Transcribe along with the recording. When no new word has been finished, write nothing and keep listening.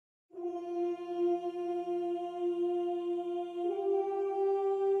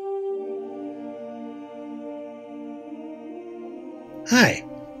Hi,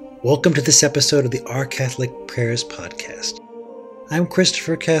 welcome to this episode of the Our Catholic Prayers podcast. I'm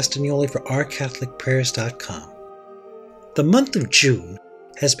Christopher Castagnoli for OurCatholicPrayers.com. The month of June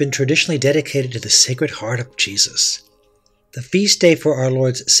has been traditionally dedicated to the Sacred Heart of Jesus. The feast day for our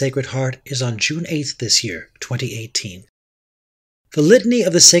Lord's Sacred Heart is on June 8th this year, 2018. The Litany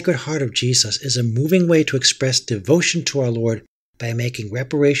of the Sacred Heart of Jesus is a moving way to express devotion to our Lord by making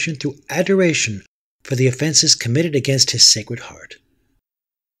reparation through adoration for the offenses committed against his Sacred Heart.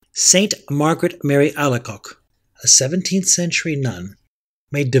 Saint Margaret Mary Alacoque, a 17th century nun,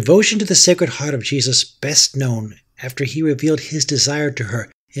 made devotion to the Sacred Heart of Jesus best known after he revealed his desire to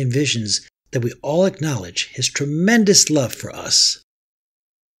her in visions that we all acknowledge his tremendous love for us.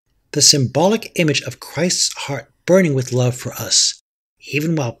 The symbolic image of Christ's heart burning with love for us,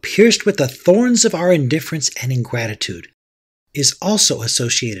 even while pierced with the thorns of our indifference and ingratitude, is also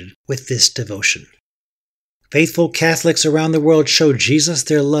associated with this devotion. Faithful Catholics around the world show Jesus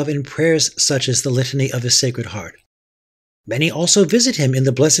their love in prayers such as the Litany of the Sacred Heart. Many also visit him in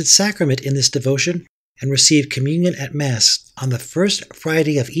the Blessed Sacrament in this devotion and receive communion at Mass on the first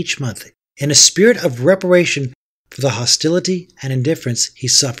Friday of each month in a spirit of reparation for the hostility and indifference he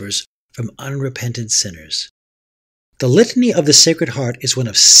suffers from unrepentant sinners. The Litany of the Sacred Heart is one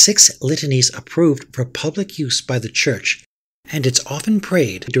of 6 litanies approved for public use by the Church, and it's often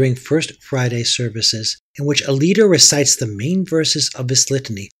prayed during First Friday services in which a leader recites the main verses of this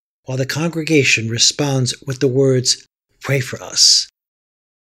litany while the congregation responds with the words, "Pray for us."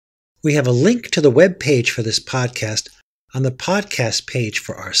 We have a link to the web page for this podcast on the podcast page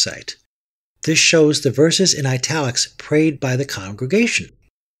for our site. This shows the verses in italics prayed by the congregation.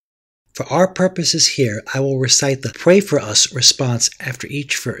 For our purposes here, I will recite the Pray for Us response after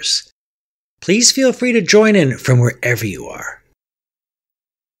each verse. Please feel free to join in from wherever you are.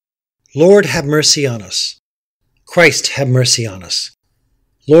 Lord, have mercy on us. Christ, have mercy on us.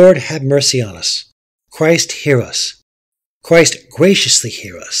 Lord, have mercy on us. Christ, hear us. Christ, graciously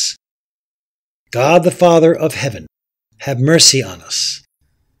hear us. God the Father of heaven, have mercy on us.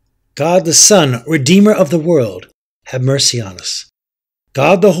 God the Son, Redeemer of the world, have mercy on us.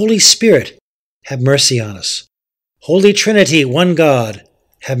 God the Holy Spirit, have mercy on us. Holy Trinity, one God,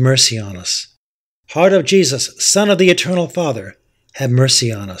 have mercy on us. Heart of Jesus, Son of the Eternal Father, have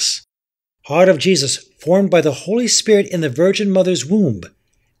mercy on us. Heart of Jesus, formed by the Holy Spirit in the Virgin Mother's womb,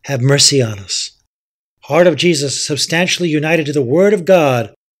 have mercy on us. Heart of Jesus, substantially united to the Word of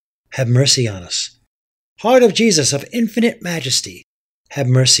God, have mercy on us. Heart of Jesus of infinite majesty, have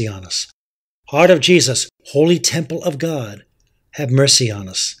mercy on us. Heart of Jesus, Holy Temple of God, have mercy on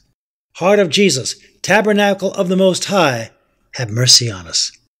us. Heart of Jesus, Tabernacle of the Most High, have mercy on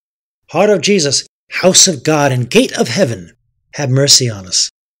us. Heart of Jesus, House of God and Gate of Heaven, have mercy on us.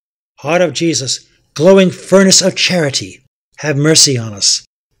 Heart of Jesus, glowing furnace of charity, have mercy on us.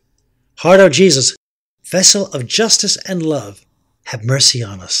 Heart of Jesus, vessel of justice and love, have mercy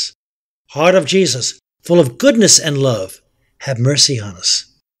on us. Heart of Jesus, full of goodness and love, have mercy on us.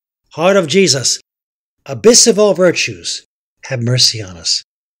 Heart of Jesus, abyss of all virtues, have mercy on us.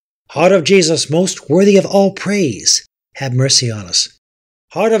 Heart of Jesus, most worthy of all praise, have mercy on us.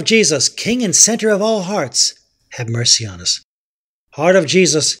 Heart of Jesus, King and center of all hearts, have mercy on us. Heart of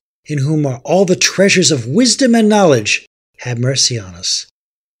Jesus, in whom are all the treasures of wisdom and knowledge, have mercy on us.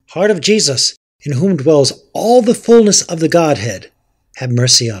 Heart of Jesus, in whom dwells all the fullness of the Godhead, have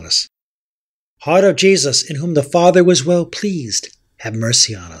mercy on us. Heart of Jesus, in whom the Father was well pleased, have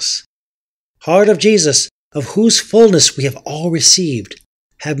mercy on us. Heart of Jesus, of whose fullness we have all received,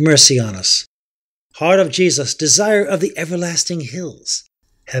 have mercy on us. Heart of Jesus, desire of the everlasting hills,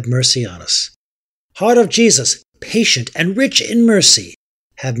 have mercy on us. Heart of Jesus, patient and rich in mercy,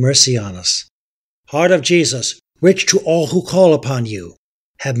 have mercy on us. Heart of Jesus, rich to all who call upon you,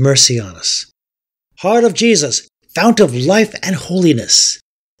 have mercy on us. Heart of Jesus, fount of life and holiness,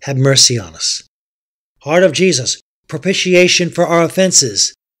 have mercy on us. Heart of Jesus, propitiation for our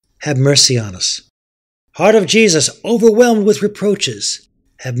offenses, have mercy on us. Heart of Jesus, overwhelmed with reproaches,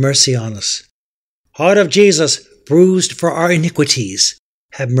 have mercy on us. Heart of Jesus, bruised for our iniquities,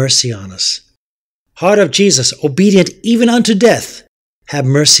 have mercy on us. Heart of Jesus, obedient even unto death, have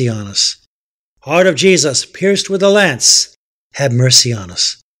mercy on us. Heart of Jesus, pierced with a lance, have mercy on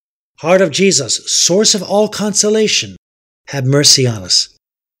us. Heart of Jesus, source of all consolation, have mercy on us.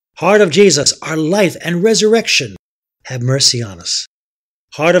 Heart of Jesus, our life and resurrection, have mercy on us.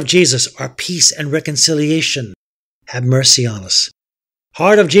 Heart of Jesus, our peace and reconciliation, have mercy on us.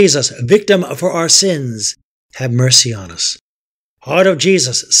 Heart of Jesus, victim for our sins, have mercy on us. Heart of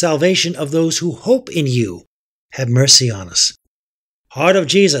Jesus, salvation of those who hope in you, have mercy on us. Heart of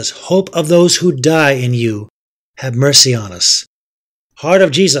Jesus, hope of those who die in you, have mercy on us. Heart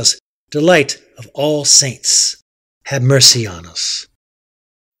of Jesus, delight of all saints, have mercy on us.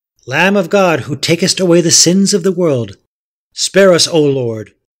 Lamb of God, who takest away the sins of the world, spare us, O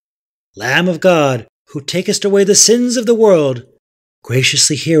Lord. Lamb of God, who takest away the sins of the world,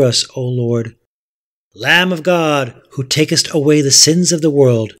 graciously hear us, O Lord. Lamb of God, who takest away the sins of the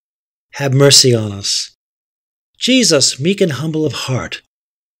world, have mercy on us. Jesus, meek and humble of heart,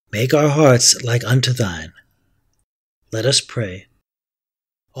 make our hearts like unto thine. Let us pray.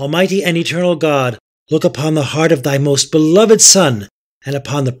 Almighty and eternal God, look upon the heart of thy most beloved Son, and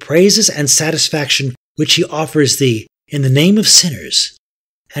upon the praises and satisfaction which he offers thee in the name of sinners.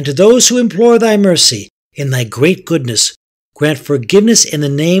 And to those who implore thy mercy, in thy great goodness, grant forgiveness in the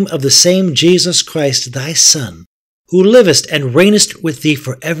name of the same Jesus Christ, thy Son, who livest and reignest with thee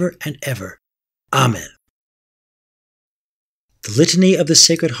forever and ever. Amen. The Litany of the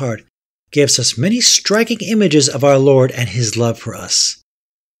Sacred Heart gives us many striking images of our Lord and his love for us.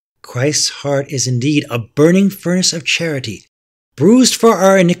 Christ's heart is indeed a burning furnace of charity, bruised for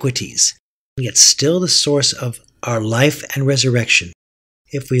our iniquities, yet still the source of our life and resurrection,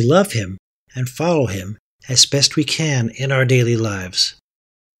 if we love him and follow him as best we can in our daily lives.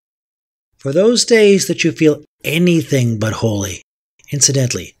 For those days that you feel anything but holy,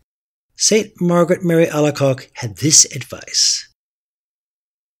 incidentally, St. Margaret Mary Alacoque had this advice.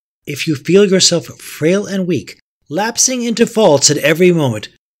 If you feel yourself frail and weak, lapsing into faults at every moment,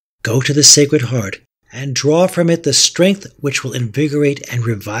 go to the Sacred Heart and draw from it the strength which will invigorate and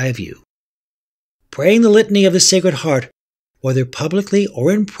revive you. Praying the Litany of the Sacred Heart, whether publicly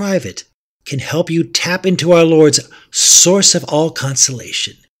or in private, can help you tap into our Lord's source of all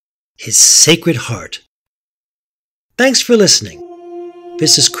consolation, his Sacred Heart. Thanks for listening.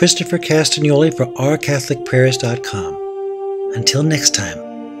 This is Christopher Castagnoli for OurCatholicPrayers.com. Until next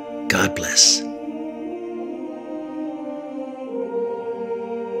time, God bless.